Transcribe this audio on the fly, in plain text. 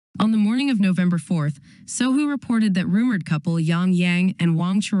On the morning of November 4th, Sohu reported that rumored couple Yang and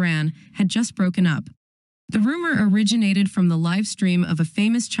Wang Churan had just broken up. The rumor originated from the live stream of a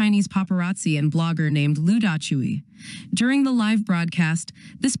famous Chinese paparazzi and blogger named Lu Dachui. During the live broadcast,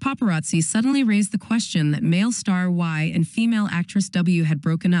 this paparazzi suddenly raised the question that male star Y and female actress W had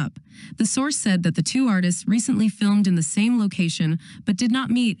broken up. The source said that the two artists recently filmed in the same location but did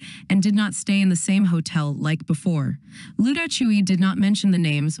not meet and did not stay in the same hotel like before. Lu Dachui did not mention the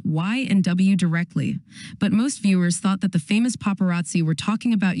names Y and W directly, but most viewers thought that the famous paparazzi were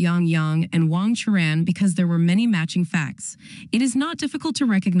talking about Yang and Wang Churan because there were many matching facts. It is not difficult to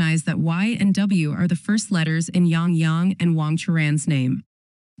recognize that Y and W are the first letters in Yang and Wang Churan's name.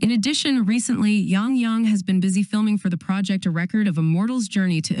 In addition, recently, Yang has been busy filming for the project A Record of a Mortal's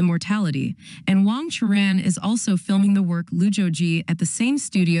Journey to Immortality, and Wang Churan is also filming the work Lujoji at the same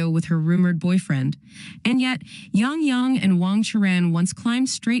studio with her rumored boyfriend. And yet, Yang and Wang Churan once climbed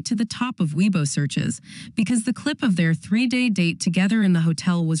straight to the top of Weibo searches because the clip of their 3-day date together in the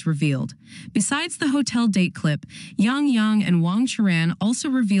hotel was revealed. Besides the hotel date clip, Yang and Wang Churan also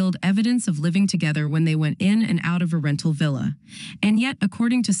revealed evidence of living together when they went in and out of a rental villa. And yet,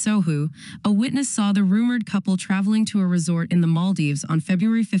 according to Sohu, a witness saw the rumored couple traveling to a resort in the Maldives on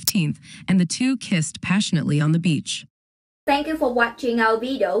February 15th, and the two kissed passionately on the beach. Thank you for watching our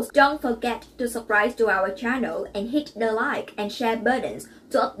videos. Don't forget to subscribe to our channel and hit the like and share buttons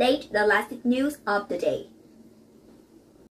to update the latest news of the day.